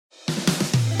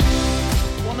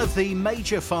of the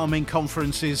major farming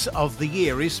conferences of the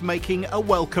year is making a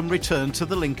welcome return to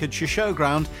the Lincolnshire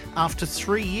Showground after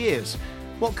 3 years.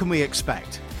 What can we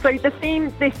expect? So the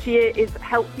theme this year is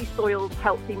healthy soils,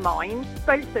 healthy minds.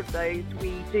 Both of those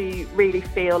we do really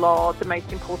feel are the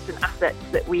most important assets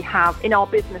that we have in our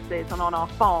businesses and on our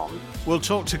farms. We'll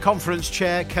talk to Conference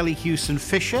Chair Kelly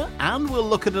Hewson-Fisher and we'll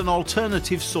look at an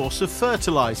alternative source of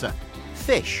fertiliser,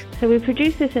 fish. So we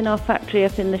produce this in our factory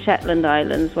up in the Shetland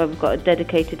Islands, where we've got a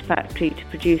dedicated factory to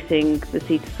producing the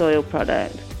seed-to-soil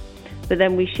product. But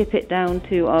then we ship it down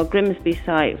to our Grimsby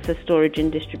site for storage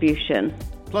and distribution.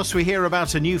 Plus we hear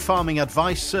about a new farming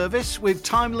advice service with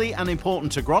timely and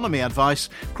important agronomy advice,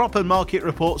 crop and market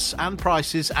reports and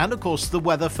prices, and of course the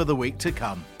weather for the week to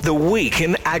come. The Week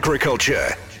in Agriculture.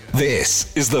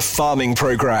 This is the Farming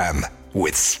Programme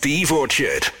with Steve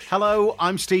Orchard. Hello,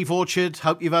 I'm Steve Orchard.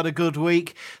 Hope you've had a good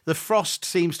week. The frost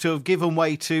seems to have given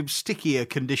way to stickier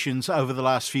conditions over the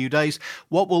last few days.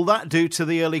 What will that do to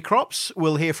the early crops?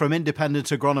 We'll hear from independent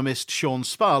agronomist Sean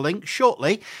Sparling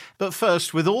shortly. But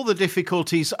first, with all the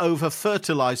difficulties over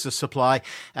fertiliser supply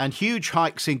and huge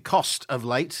hikes in cost of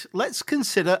late, let's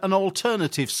consider an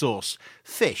alternative source,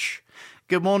 fish.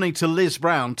 Good morning to Liz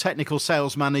Brown, Technical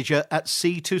Sales Manager at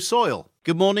Sea2Soil.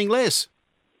 Good morning, Liz.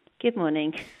 Good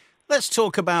morning. Let's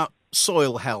talk about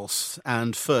soil health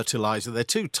and fertiliser. They're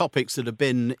two topics that have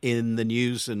been in the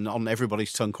news and on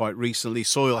everybody's tongue quite recently.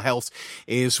 Soil health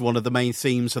is one of the main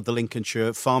themes of the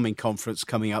Lincolnshire Farming Conference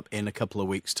coming up in a couple of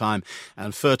weeks' time.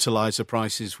 And fertiliser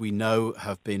prices, we know,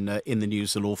 have been in the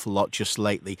news an awful lot just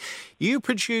lately. You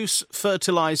produce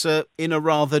fertiliser in a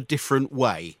rather different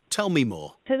way. Tell me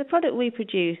more. So the product we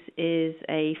produce is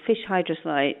a fish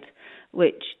hydrocyte,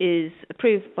 which is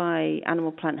approved by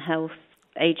Animal Plant Health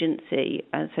Agency.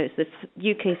 And so it's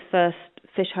the UK's first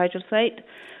fish hydrocyte,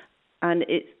 and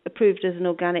it's approved as an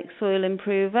organic soil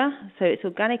improver. So it's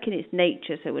organic in its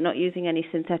nature, so we're not using any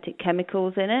synthetic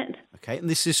chemicals in it. Okay, and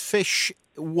this is fish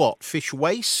what? Fish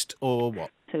waste or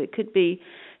what? So it could be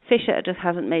fish that just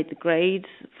hasn't made the grades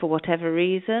for whatever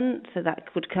reason, so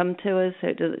that would come to us, so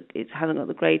it hasn't got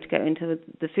the grade to go into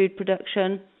the food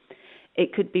production.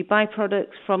 It could be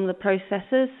byproducts from the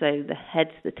processors, so the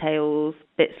heads, the tails,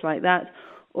 bits like that,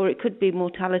 or it could be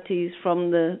mortalities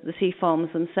from the sea farms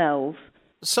themselves.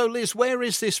 So, Liz, where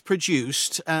is this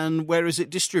produced and where is it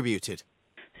distributed?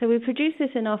 So we produce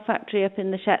this in our factory up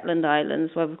in the Shetland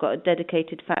Islands, where we've got a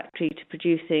dedicated factory to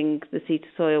producing the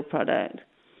seed-to-soil product.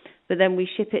 But then we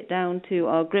ship it down to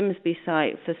our Grimsby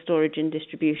site for storage and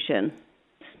distribution.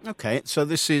 Okay, so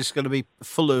this is going to be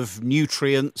full of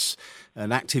nutrients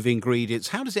and active ingredients.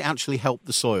 How does it actually help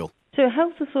the soil? So it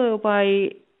helps the soil by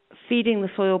feeding the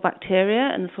soil bacteria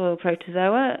and the soil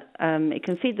protozoa. It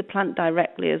can feed the plant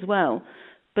directly as well.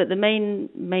 But the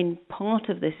main part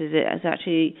of this is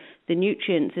actually the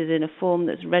nutrients is in a form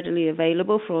that's readily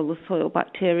available for all the soil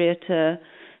bacteria to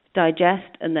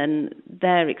digest, and then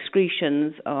their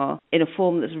excretions are in a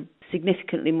form that's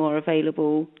significantly more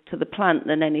available to the plant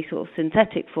than any sort of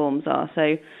synthetic forms are.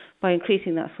 So by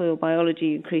increasing that soil biology,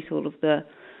 you increase all of the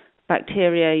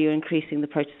bacteria, you're increasing the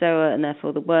protozoa and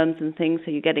therefore the worms and things,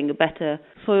 so you're getting a better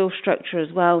soil structure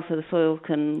as well, so the soil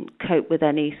can cope with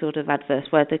any sort of adverse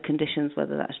weather conditions,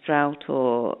 whether that's drought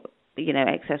or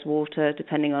excess water,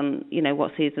 depending on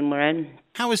what season we're in.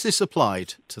 How is this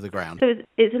applied to the ground? So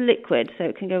it's a liquid, so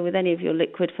it can go with any of your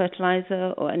liquid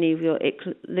fertiliser or any of your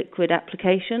liquid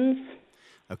applications.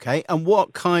 Okay, and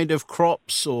what kind of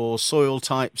crops or soil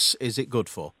types is it good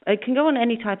for? It can go on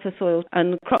any type of soil,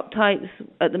 and crop types,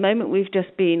 at the moment we've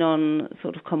just been on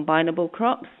sort of combinable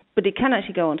crops, but it can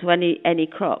actually go on to any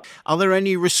crop. Are there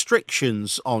any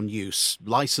restrictions on use,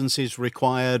 licences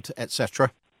required,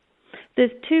 etc.?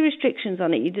 There's two restrictions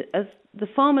on it. The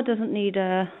farmer doesn't need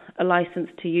a licence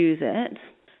to use it.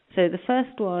 So the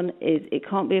first one is it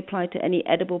can't be applied to any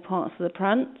edible parts of the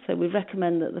plant. So we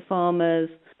recommend that the farmers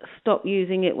stop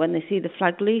using it when they see the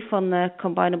flag leaf on their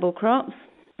combinable crops.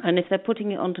 And if they're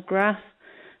putting it onto grass,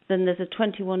 then there's a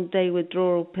 21-day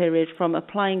withdrawal period from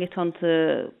applying it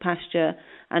onto pasture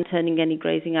and turning any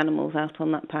grazing animals out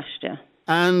on that pasture.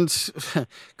 And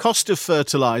cost of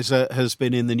fertiliser has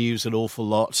been in the news an awful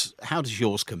lot. How does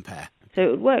yours compare? So it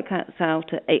would work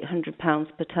out at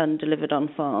 £800 per tonne delivered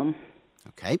on farm.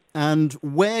 Okay. And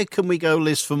where can we go,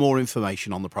 Liz, for more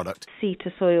information on the product?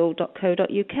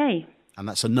 sea2soil.co.uk. And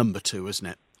that's a number 2, isn't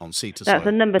it, on Sea2Soil? That's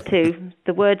a number 2,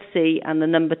 the word sea and the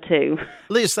number 2.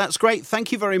 Liz, that's great.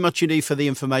 Thank you very much indeed for the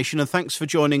information, and thanks for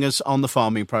joining us on the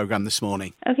farming programme this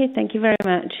morning. OK, thank you very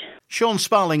much. Sean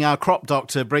Sparling, our crop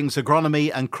doctor, brings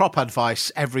agronomy and crop advice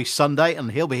every Sunday,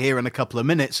 and he'll be here in a couple of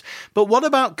minutes. But what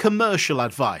about commercial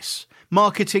advice?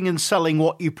 marketing and selling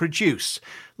what you produce.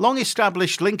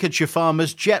 Long-established Lincolnshire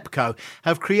farmers, Jepco,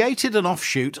 have created an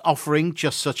offshoot offering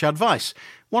just such advice.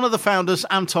 One of the founders,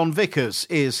 Anton Vickers,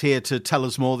 is here to tell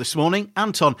us more this morning.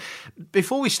 Anton,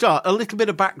 before we start, a little bit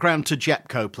of background to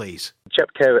Jepco, please.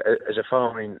 Jepco, as a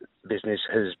farming business,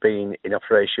 has been in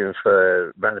operation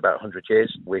for around about 100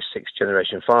 years. We're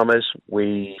sixth-generation farmers.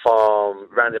 We farm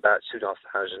around about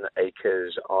 2,500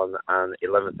 acres on an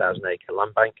 11,000-acre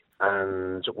land bank,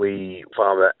 and we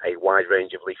farm a wide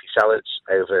range of leafy salads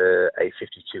over a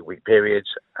 52-week period,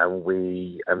 and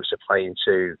we supply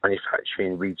into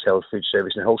manufacturing, retail, food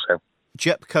service and wholesale.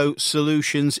 Jepco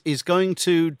Solutions is going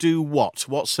to do what?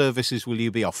 What services will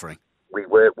you be offering? We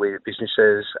work with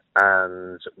businesses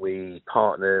and we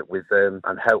partner with them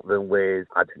and help them with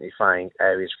identifying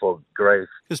areas for growth.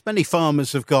 Because many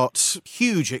farmers have got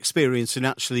huge experience in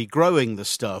actually growing the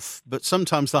stuff, but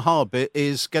sometimes the hard bit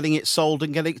is getting it sold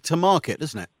and getting it to market,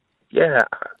 isn't it? Yeah,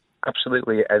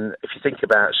 absolutely. And if you think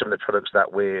about some of the products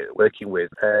that we're working with,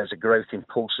 there's a growth in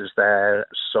pulses there.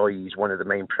 Soy is one of the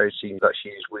main proteins that's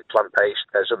used with plant-based.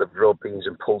 There's other broad beans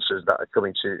and pulses that are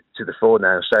coming to the fore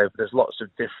now. So there's lots of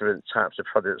different types of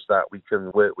products that we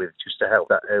can work with just to help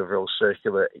that overall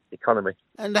circular economy.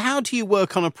 And how do you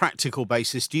work on a practical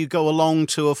basis? Do you go along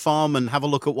to a farm and have a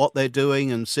look at what they're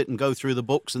doing and sit and go through the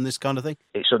books and this kind of thing?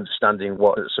 It's understanding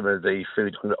what some of the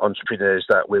food entrepreneurs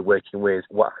that we're working with,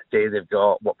 what idea they've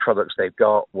got, what products they've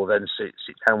got. We'll then sit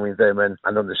down with them and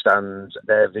understand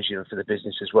their vision for the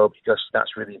business as well, because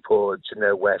that's really important to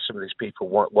know where some of these people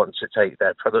want to take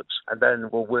their products. And then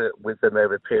we'll work with them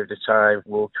over a period of time.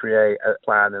 We'll create a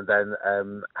plan and then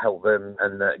help them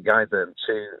and guide them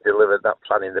to deliver that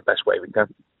plan in the best way we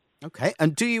can. Okay.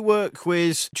 And do you work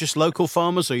with just local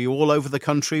farmers? Are you all over the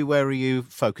country? Where are you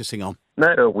focusing on?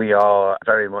 No, we are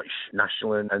very much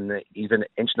national and even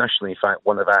internationally. In fact,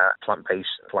 one of our plant-based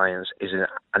clients is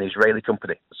an Israeli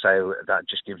company. So that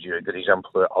just gives you a good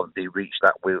example of the reach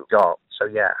that we've got. So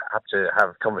yeah, I have to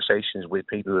have conversations with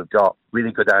people who've got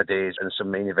really good ideas and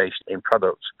some innovation in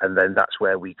products. And then that's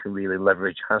where we can really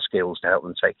leverage our skills to help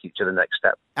them take it to the next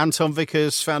step. Anton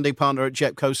Vickers, founding partner at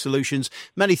Jepco Solutions.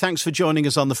 Many thanks for joining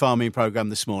us on the farming programme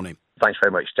this morning. Thanks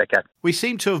very much. Take care. We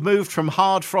seem to have moved from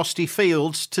hard, frosty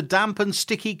fields to damp and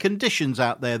sticky conditions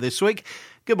out there this week.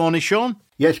 Good morning, Sean.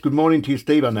 Yes, good morning to you,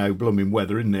 Steve. I know, blooming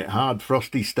weather, isn't it? Hard,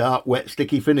 frosty start, wet,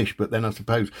 sticky finish. But then I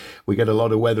suppose we get a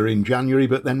lot of weather in January.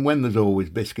 But then when there's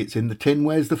always biscuits in the tin,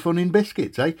 where's the fun in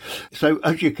biscuits, eh? So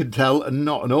as you can tell,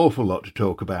 not an awful lot to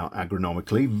talk about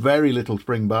agronomically. Very little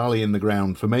spring barley in the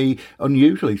ground for me.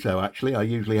 Unusually so, actually. I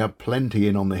usually have plenty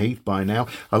in on the heath by now.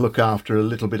 I look after a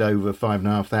little bit over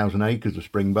 5,500 acres of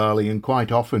spring barley, and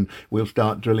quite often we'll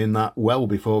start drilling that well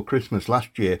before Christmas.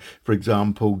 Last year, for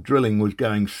example, drilling was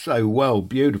going so well.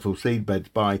 Beautiful seed beds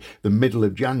by the middle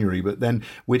of January, but then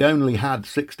we'd only had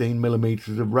 16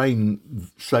 millimetres of rain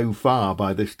so far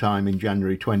by this time in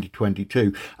January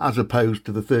 2022, as opposed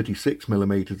to the 36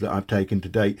 millimetres that I've taken to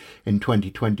date in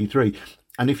 2023.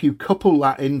 And if you couple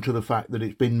that into the fact that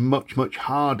it's been much, much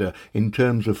harder in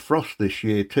terms of frost this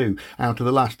year too, out of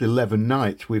the last 11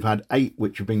 nights, we've had 8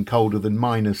 which have been colder than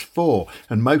 -4,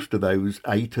 and most of those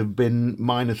 8 have been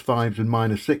 -5s and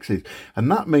 -6s.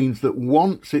 And that means that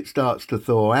once it starts to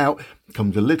thaw out,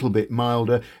 comes a little bit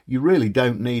milder, you really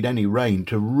don't need any rain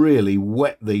to really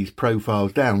wet these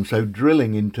profiles down. So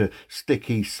drilling into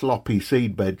sticky, sloppy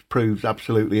seed beds proves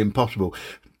absolutely impossible.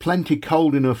 Plenty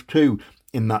cold enough too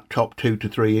in that top 2 to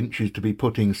 3 inches to be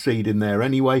putting seed in there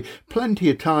anyway. Plenty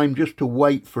of time just to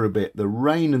wait for a bit. The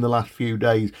rain in the last few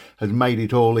days has made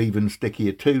it all even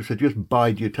stickier too, so just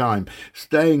bide your time.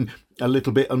 Staying a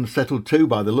little bit unsettled too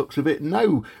by the looks of it.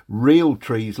 No real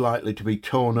trees likely to be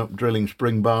torn up drilling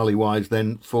spring barley wise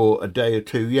then for a day or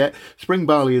two yet. Spring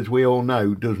barley, as we all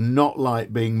know, does not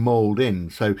like being mauled in,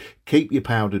 so keep your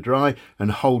powder dry and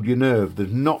hold your nerve.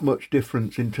 There's not much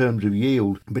difference in terms of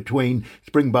yield between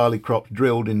spring barley crops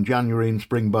drilled in January and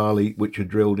spring barley which are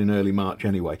drilled in early March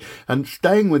anyway. And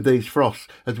staying with these frosts,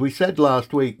 as we said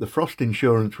last week, the frost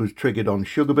insurance was triggered on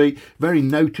sugar beet. Very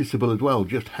noticeable as well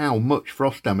just how much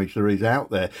frost damage there is out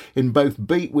there in both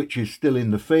beet, which is still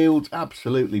in the fields,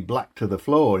 absolutely black to the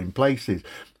floor in places,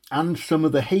 and some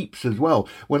of the heaps as well.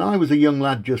 When I was a young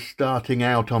lad just starting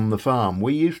out on the farm,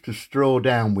 we used to straw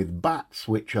down with bats,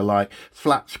 which are like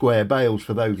flat square bales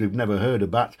for those who've never heard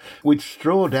of bats. We'd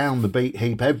straw down the beet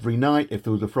heap every night if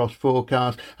there was a frost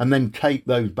forecast, and then take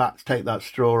that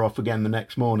straw off again the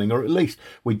next morning, or at least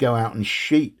we'd go out and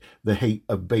sheet the heap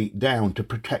of beet down to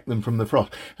protect them from the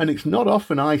frost. And it's not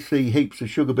often I see heaps of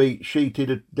sugar beet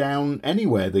sheeted down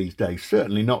anywhere these days,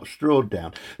 certainly not strawed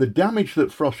down. The damage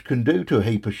that frost can do to a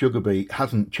heap of sugar beet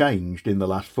hasn't changed in the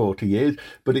last 40 years,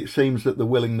 but it seems that the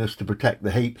willingness to protect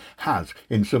the heat has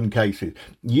in some cases.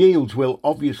 Yields will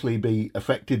obviously be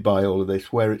affected by all of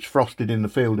this where it's frosted in the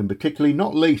field, and particularly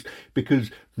not least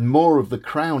because more of the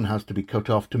crown has to be cut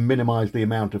off to minimise the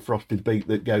amount of frosted beet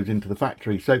that goes into the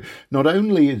factory. So not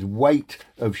only is weight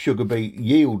of sugar beet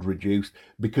yield reduced,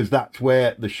 because that's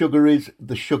where the sugar is,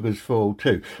 the sugars fall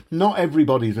too. Not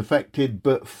everybody's affected,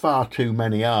 but far too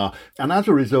many are. And as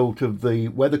a result of the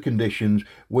weather conditions,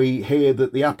 we hear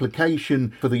that the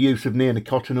application for the use of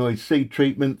neonicotinoid seed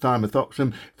treatment,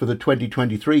 thimethoxam, for the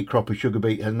 2023 crop of sugar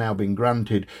beet has now been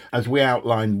granted. As we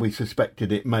outlined, we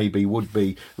suspected it would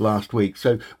be last week.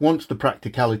 So once the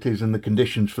practicalities and the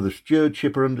conditions for the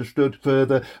stewardship are understood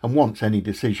further, and once any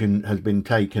decision has been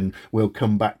taken, we'll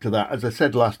come back to that. As I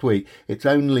said last week, it's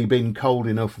only been cold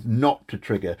enough not to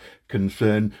trigger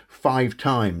concern 5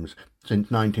 times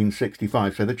since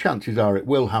 1965, so the chances are it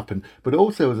will happen. But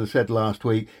also, as I said last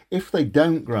week, if they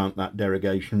don't grant that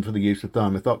derogation for the use of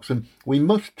thimethoxam, we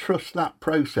must trust that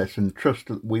process and trust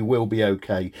that we will be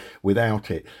okay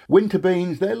without it. Winter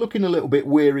beans, they're looking a little bit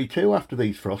weary too after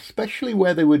these frosts, especially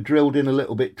where they were drilled in a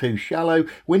little bit too shallow.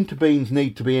 Winter beans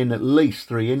need to be in at least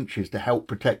 3 inches to help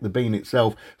protect the bean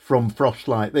itself from frost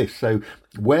like this. So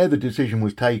where the decision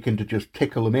was taken to just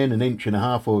tickle them in 1.5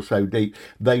 inches or so deep,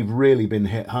 they've really been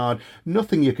hit hard.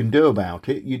 Nothing you can do about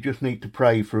it. You just need to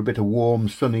pray for a bit of warm,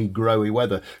 sunny, growy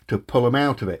weather to pull them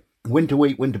out of it. Winter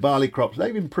wheat, winter barley crops,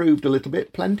 they've improved a little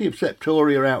bit. Plenty of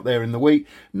septoria out there in the wheat.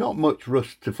 Not much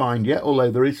rust to find yet, although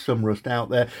there is some rust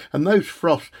out there. And those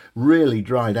frosts really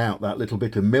dried out that little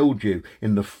bit of mildew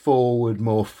in the forward,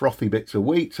 more frothy bits of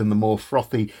wheats and the more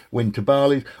frothy winter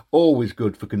barleys. Always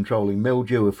good for controlling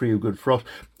mildew, a few good frosts.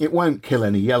 It won't kill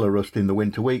any yellow rust in the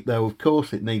winter wheat, though, of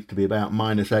course, it needs to be about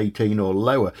 -18 or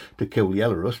lower to kill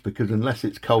yellow rust, because unless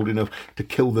it's cold enough to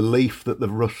kill the leaf that the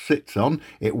rust sits on,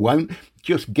 it won't.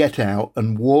 Just get out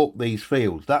and walk these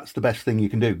fields. That's the best thing you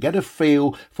can do. Get a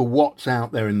feel for what's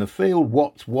out there in the field,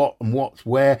 what's what and what's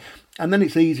where. And then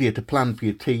it's easier to plan for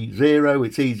your T0,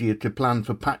 it's easier to plan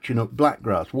for patching up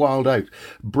blackgrass, wild oats,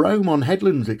 brome on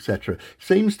headlands, etc.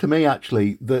 Seems to me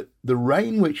actually that the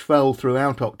rain which fell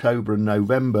throughout October and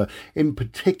November in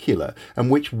particular, and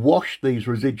which washed these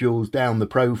residuals down the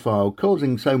profile,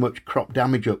 causing so much crop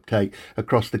damage uptake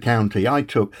across the county. I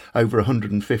took over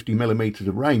 150 millimetres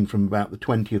of rain from about the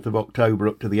 20th of October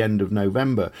up to the end of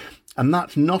November. And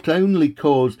that's not only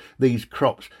caused these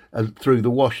crops through the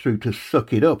wash through to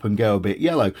suck it up and go a bit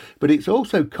yellow, but it's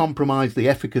also compromised the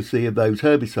efficacy of those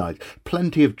herbicides.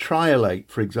 Plenty of triolate,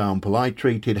 for example. I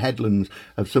treated headlands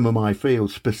of some of my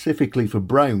fields specifically for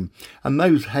brome, and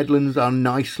those headlands are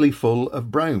nicely full of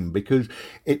brome because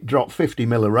it dropped 50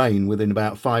 mil of rain within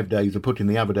about 5 days of putting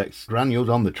the Avodex granules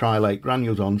on, the triolate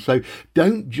granules on. So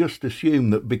don't just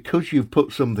assume that because you've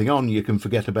put something on you can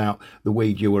forget about the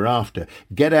weed you were after.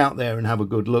 Get out there and have a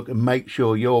good look and make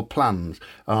sure your plans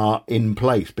are in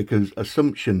place, because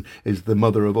assumption is the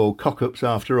mother of all cock-ups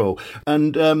after all.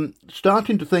 And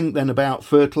starting to think then about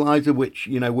fertiliser, which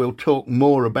we'll talk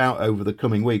more about over the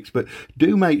coming weeks, but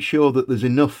do make sure that there's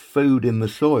enough food in the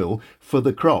soil for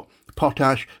the crop.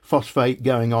 Potash, phosphate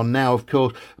going on now, of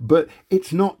course, but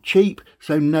it's not cheap.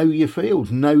 So know your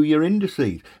fields, know your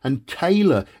indices, and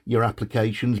tailor your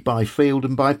applications by field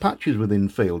and by patches within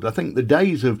field. I think the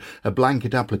days of a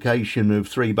blanket application of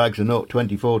 3 bags of nut,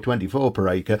 24 per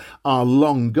acre, are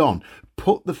long gone.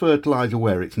 Put the fertiliser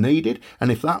where it's needed, and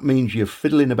if that means you're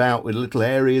fiddling about with little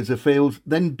areas of fields,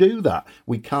 then do that.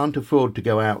 We can't afford to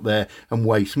go out there and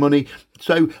waste money.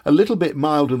 So a little bit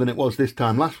milder than it was this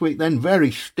time last week, then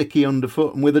very sticky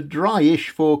underfoot, and with a dryish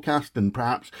forecast and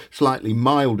perhaps slightly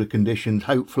milder conditions.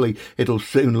 Hopefully it'll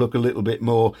soon look a little bit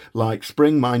more like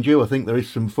spring. Mind you, I think there is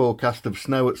some forecast of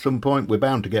snow at some point. We're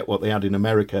bound to get what they had in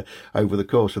America over the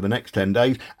course of the next 10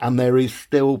 days, and there is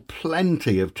still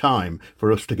plenty of time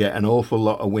for us to get an awful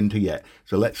lot of winter yet.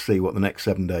 So let's see what the next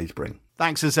 7 days bring.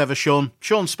 Thanks as ever, Sean.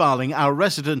 Sean Sparling, our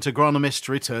resident agronomist,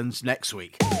 returns next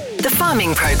week. The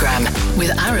Farming Programme with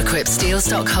Araquip Steel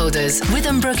Stockholders,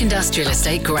 Withambrook Industrial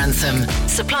Estate, Grantham,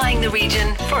 supplying the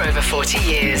region for over 40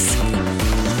 years.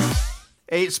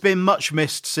 It's been much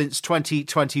missed since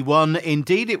 2021.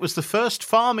 Indeed, it was the first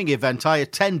farming event I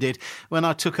attended when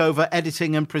I took over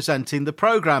editing and presenting the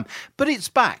programme. But it's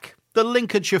back. The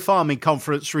Lincolnshire Farming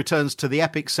Conference returns to the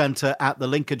Epic Centre at the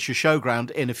Lincolnshire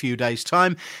Showground in a few days'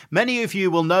 time. Many of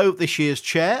you will know this year's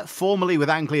chair, formerly with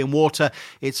Anglian Water.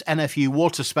 It's NFU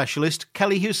water specialist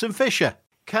Kelly Hewson-Fisher.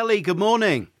 Kelly, good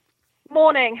morning.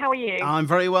 Morning, how are you? I'm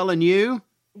very well, and you?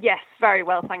 Yes, very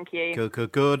well, thank you.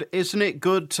 Good. Isn't it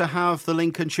good to have the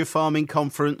Lincolnshire Farming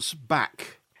Conference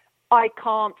back? I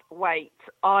can't wait.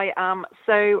 I am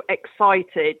so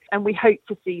excited, and we hope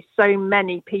to see so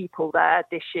many people there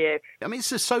this year. I mean,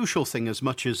 it's a social thing as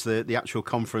much as the actual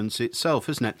conference itself,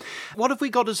 isn't it? What have we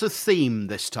got as a theme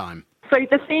this time? So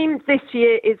the theme this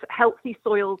year is healthy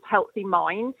soils, healthy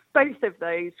minds. Both of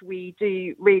those we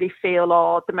do really feel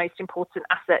are the most important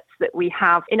assets that we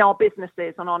have in our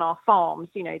businesses and on our farms.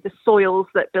 You know, the soils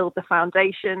that build the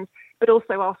foundations, but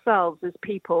also ourselves as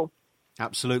people.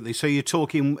 Absolutely. So you're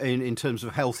talking in terms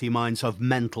of healthy minds of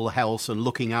mental health and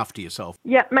looking after yourself.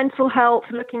 Yeah, mental health,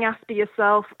 looking after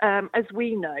yourself. As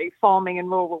we know, farming and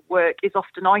rural work is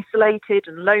often isolated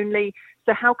and lonely.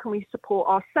 So how can we support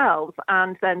ourselves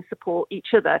and then support each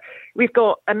other? We've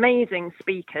got amazing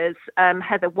speakers,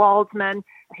 Heather Wildman,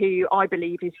 who I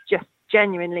believe is just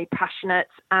genuinely passionate.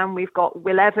 And we've got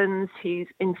Will Evans, who's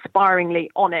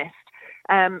inspiringly honest.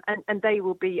 And they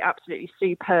will be absolutely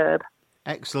superb.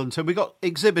 Excellent. And we've got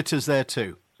exhibitors there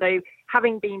too. So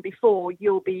having been before,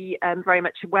 you'll be very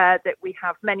much aware that we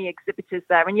have many exhibitors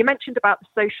there. And you mentioned about the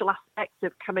social aspect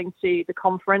of coming to the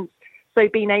conference. So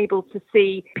being able to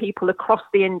see people across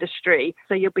the industry.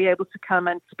 So you'll be able to come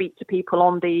and speak to people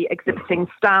on the exhibiting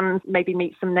stands, maybe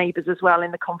meet some neighbours as well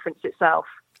in the conference itself.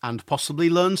 And possibly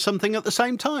learn something at the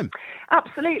same time.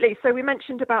 Absolutely. So we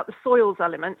mentioned about the soils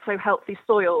element, so healthy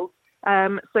soils.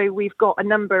 So we've got a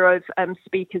number of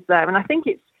speakers there, and I think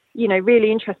it's, you know,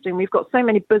 really interesting. We've got so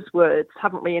many buzzwords,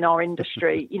 haven't we, in our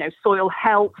industry? You know, soil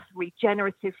health,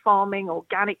 regenerative farming,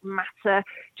 organic matter,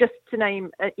 just to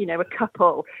name, a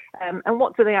couple. And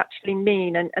what do they actually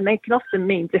mean? And they can often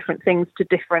mean different things to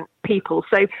different people.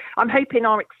 So I'm hoping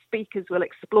our speakers will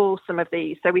explore some of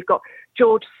these. So we've got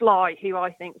George Sly, who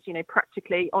I think is,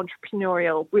 practically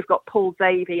entrepreneurial. We've got Paul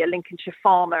Davey, a Lincolnshire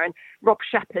farmer, and Rob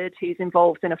Shepherd, who's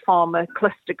involved in a farmer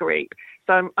cluster group.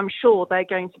 So I'm sure they're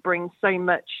going to bring so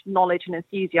much knowledge and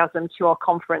enthusiasm to our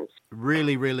conference.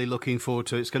 Really, really looking forward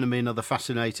to it. It's going to be another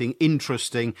fascinating,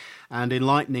 interesting and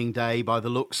enlightening day by the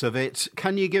looks of it.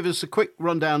 Can you give us a quick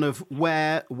rundown of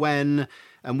where, when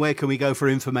and where can we go for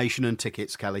information and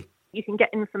tickets, Kelly? You can get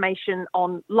information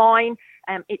online.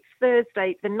 It's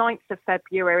Thursday, the 9th of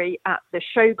February at the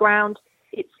Showground.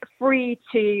 It's free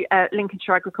to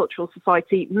Lincolnshire Agricultural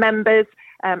Society members,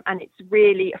 and it's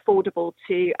really affordable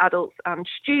to adults and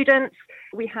students.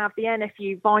 We have the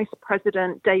NFU Vice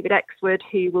President, David Exwood,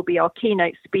 who will be our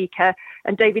keynote speaker.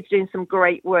 And David's doing some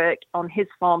great work on his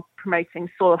farm promoting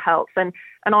soil health. And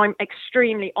I'm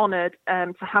extremely honoured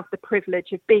to have the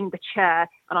privilege of being the chair.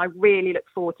 And I really look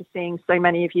forward to seeing so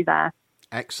many of you there.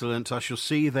 Excellent. I shall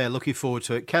see you there. Looking forward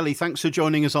to it. Kelly, thanks for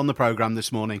joining us on the programme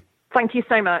this morning. Thank you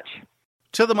so much.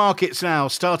 To the markets now,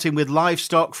 starting with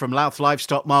livestock from Louth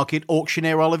Livestock Market,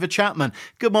 auctioneer Oliver Chapman.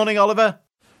 Good morning, Oliver.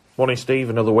 Morning, Steve.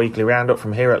 Another weekly roundup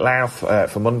from here at Louth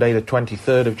for Monday, the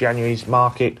 23rd of January's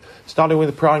market. Starting with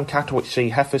the prime cattle, which see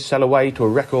heifers sell away to a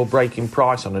record-breaking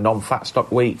price on a non-fat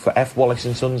stock week for F. Wallace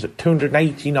 & Sons at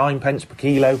 289 pence per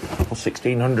kilo, or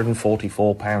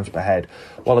 £1,644 per head,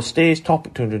 while the steers top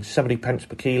at 270 pence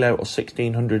per kilo, or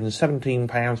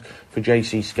 £1,617 for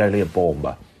J.C. Scoley at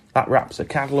Bournemouth. That wraps the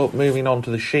cattle up. Moving on to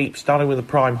the sheep, starting with the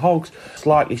prime hogs,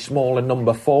 slightly smaller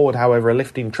number forward, however, a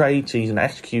lifting trade sees an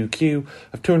SQQ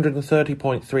of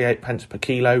 230.38 pence per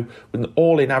kilo, with an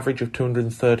all-in average of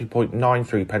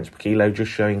 230.93 pence per kilo,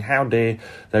 just showing how dear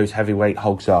those heavyweight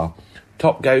hogs are.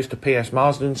 Top goes to P.S.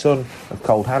 Marsden & Son of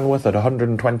Cold Hanworth at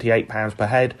 £128 per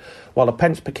head, while a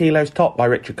pence per kilo is topped by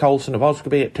Richard Colson of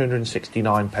Osgerby at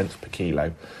 269 pence per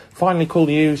kilo. Finally, Cool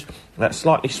News, that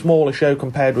slightly smaller show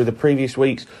compared with the previous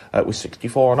weeks, with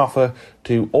 64 on offer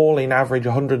to all-in average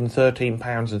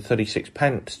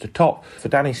 £113.36 to top for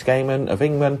Danny Skaman of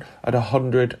Ingman at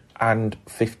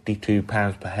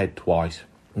 £152 per head twice.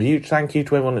 A huge thank you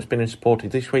to everyone that's been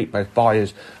supported this week, both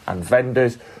buyers and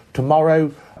vendors.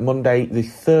 Tomorrow, Monday, the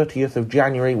 30th of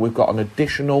January, we've got an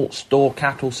additional store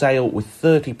cattle sale with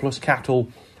 30 plus cattle.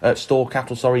 Store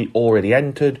cattle already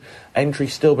entered.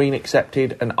 Entries still being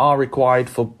accepted and are required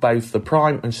for both the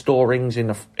prime and store rings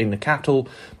in the cattle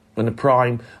and the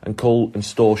prime and cull and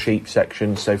store sheep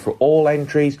sections. So for all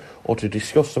entries or to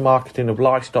discuss the marketing of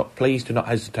livestock, please do not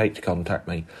hesitate to contact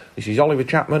me. This is Oliver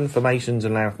Chapman for Masons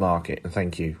and Louth Market, and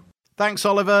thank you. Thanks,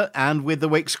 Oliver. And with the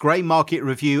week's grain market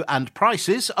review and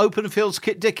prices, Openfield's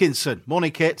Kit Dickinson.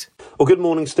 Morning, Kit. Well, good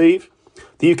morning, Steve.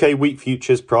 The UK wheat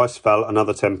futures price fell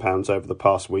another £10 over the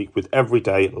past week, with every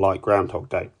day like Groundhog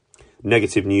Day.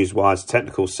 Negative news-wise,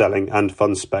 technical selling and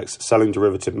fund specs selling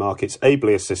derivative markets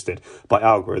ably assisted by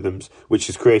algorithms, which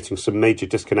is creating some major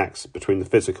disconnects between the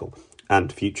physical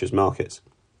and futures markets.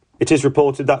 It is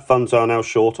reported that funds are now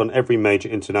short on every major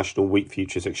international wheat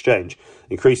futures exchange,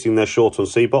 increasing their short on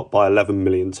CBOT by 11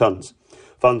 million tonnes.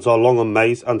 Funds are long on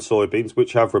maize and soybeans,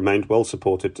 which have remained well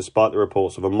supported despite the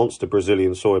reports of a monster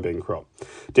Brazilian soybean crop,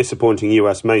 disappointing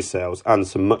US maize sales and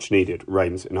some much-needed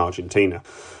rains in Argentina.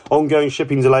 Ongoing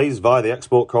shipping delays via the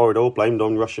export corridor, blamed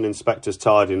on Russian inspectors'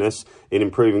 tardiness in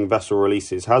improving vessel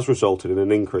releases, has resulted in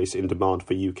an increase in demand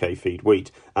for UK feed wheat,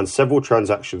 and several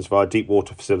transactions via deep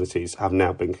water facilities have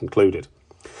now been concluded.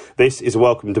 This is a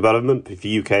welcome development for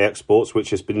UK exports, which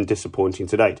has been disappointing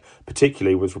to date,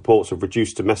 particularly with reports of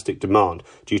reduced domestic demand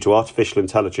due to artificial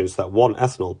intelligence that one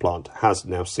ethanol plant has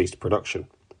now ceased production.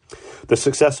 The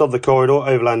success of the corridor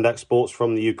overland exports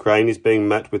from the Ukraine is being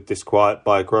met with disquiet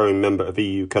by a growing number of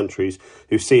EU countries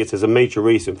who see it as a major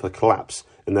reason for the collapse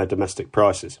in their domestic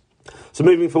prices. So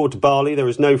moving forward to barley, there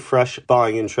is no fresh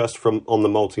buying interest on the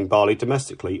malting barley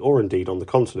domestically or indeed on the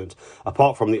continent,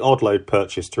 apart from the odd load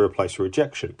purchase to replace a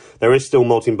rejection. There is still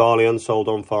malting barley unsold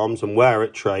on farms, and where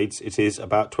it trades, it is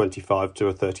about £25 to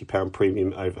a £30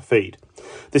 premium over feed.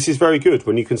 This is very good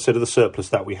when you consider the surplus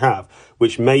that we have,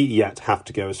 which may yet have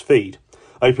to go as feed.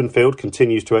 Openfield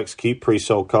continues to execute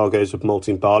pre-sold cargoes of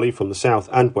malting barley from the south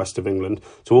and west of England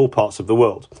to all parts of the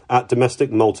world. At domestic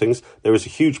maltings, there is a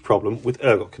huge problem with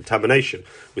ergot contamination,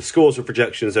 with scores of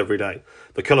rejections every day.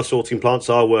 The colour sorting plants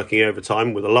are working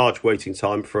overtime with a large waiting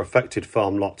time for affected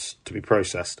farm lots to be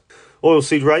processed.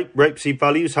 Oilseed rapeseed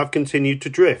values have continued to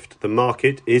drift. The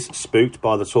market is spooked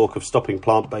by the talk of stopping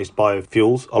plant-based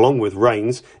biofuels, along with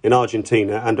rains in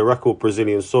Argentina and a record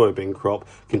Brazilian soybean crop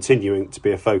continuing to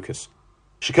be a focus.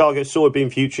 Chicago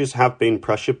soybean futures have been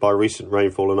pressured by recent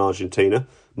rainfall in Argentina.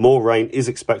 More rain is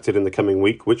expected in the coming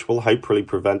week, which will hopefully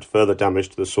prevent further damage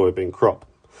to the soybean crop.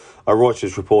 A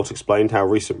Reuters report explained how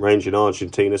recent rain in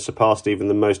Argentina surpassed even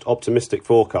the most optimistic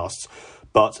forecasts,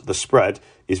 but the spread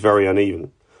is very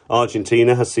uneven.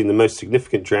 Argentina has seen the most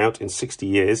significant drought in 60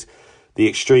 years. The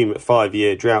extreme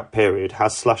 5-year drought period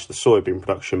has slashed the soybean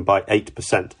production by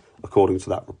 8%, according to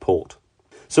that report.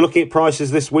 So looking at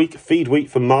prices this week, feed wheat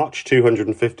for March,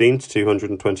 215 to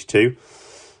 222,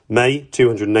 May,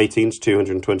 218 to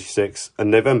 226, and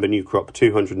November new crop,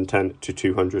 210 to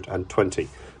 220.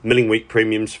 Milling wheat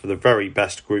premiums for the very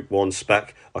best Group 1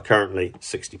 spec are currently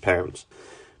 £60.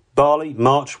 Barley,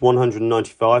 March,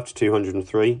 195 to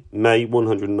 203, May,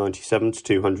 197 to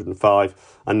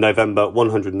 205, and November,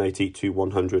 180 to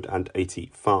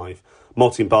 185.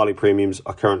 Malting barley premiums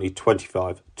are currently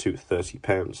 £25 to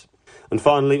 £30. And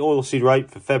finally, oilseed rape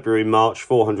for February, March,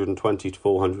 420 to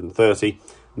 430,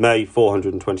 May,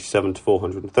 427 to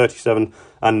 437,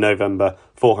 and November,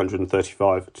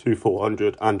 435 to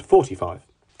 445.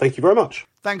 Thank you very much.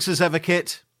 Thanks as ever,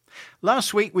 Kit.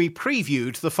 Last week we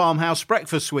previewed the Farmhouse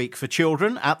Breakfast Week for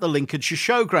children at the Lincolnshire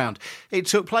Showground. It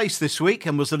took place this week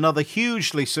and was another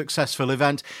hugely successful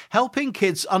event, helping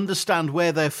kids understand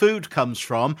where their food comes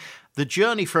from, the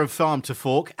journey from farm to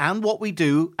fork, and what we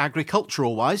do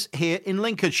agricultural-wise here in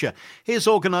Lincolnshire. Here's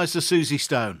organiser Susie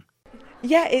Stone.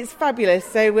 Yeah, it's fabulous.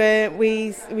 So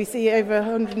we see over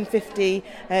 150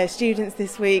 students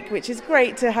this week, which is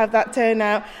great to have that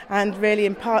turnout and really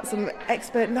impart some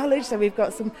expert knowledge. So we've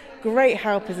got some great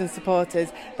helpers and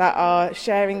supporters that are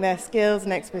sharing their skills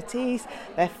and expertise,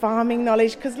 their farming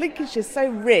knowledge, because Lincolnshire is so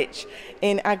rich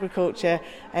in agriculture.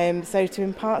 So to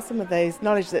impart some of those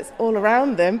knowledge that's all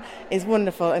around them is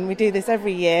wonderful. And we do this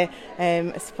every year,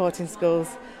 supporting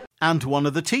schools. And one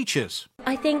of the teachers.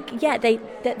 I think,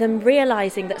 them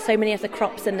realising that so many of the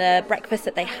crops and the breakfasts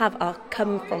that they have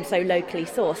come from so locally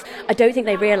sourced. I don't think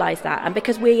they realise that. And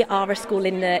because we are a school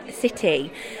in the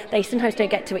city, they sometimes don't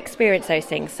get to experience those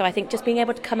things. So I think just being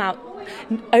able to come out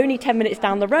only 10 minutes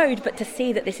down the road, but to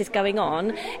see that this is going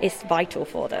on is vital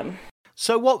for them.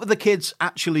 So what were the kids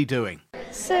actually doing?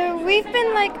 So we've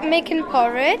been making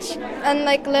porridge and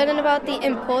learning about the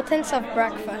importance of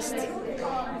breakfast.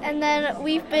 And then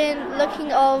we've been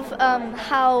looking of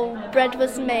how bread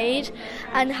was made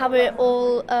and how it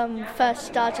all first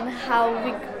started and how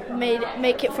we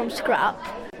make it from scrap.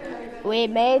 We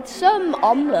made some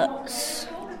omelettes.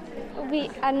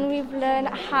 We've learned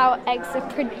how eggs are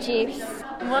produced.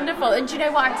 Wonderful. And do you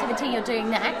know what activity you're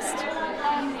doing next?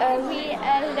 We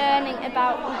are learning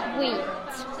about wheat.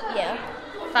 Yeah.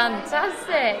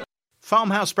 Fantastic.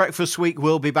 Farmhouse Breakfast Week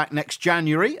will be back next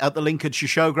January at the Lincolnshire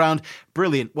Showground.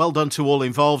 Brilliant. Well done to all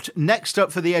involved. Next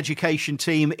up for the education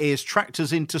team is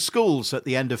Tractors into Schools at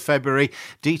the end of February.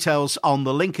 Details on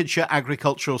the Lincolnshire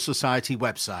Agricultural Society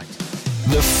website.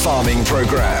 The Farming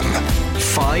Programme.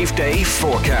 5-day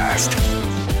forecast.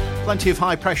 Plenty of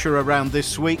high pressure around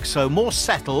this week, so more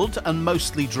settled and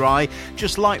mostly dry.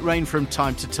 Just light rain from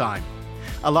time to time.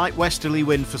 A light westerly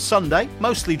wind for Sunday,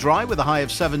 mostly dry with a high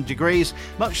of 7 degrees.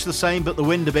 Much the same, but the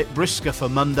wind a bit brisker for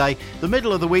Monday. The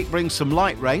middle of the week brings some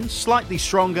light rain, slightly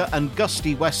stronger and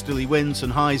gusty westerly winds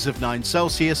and highs of 9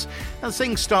 Celsius. And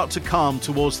things start to calm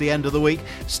towards the end of the week.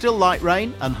 Still light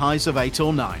rain and highs of 8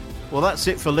 or 9. Well, that's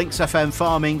it for Links FM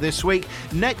Farming this week.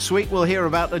 Next week, we'll hear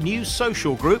about a new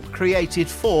social group created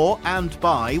for and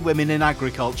by women in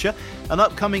agriculture, an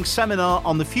upcoming seminar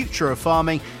on the future of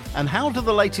farming, and how do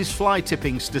the latest fly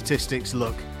tipping statistics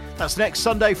look? That's next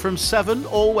Sunday from 7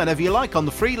 or whenever you like on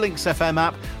the free Links FM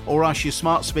app, or ask your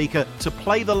smart speaker to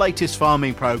play the latest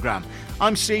farming programme.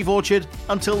 I'm Steve Orchard.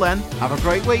 Until then, have a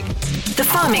great week. The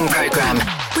Farming Programme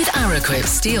with Araquip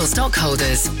Steel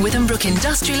Stockholders, Withambrook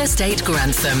Industrial Estate,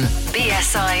 Grantham.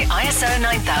 BSI ISO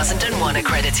 9001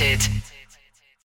 accredited.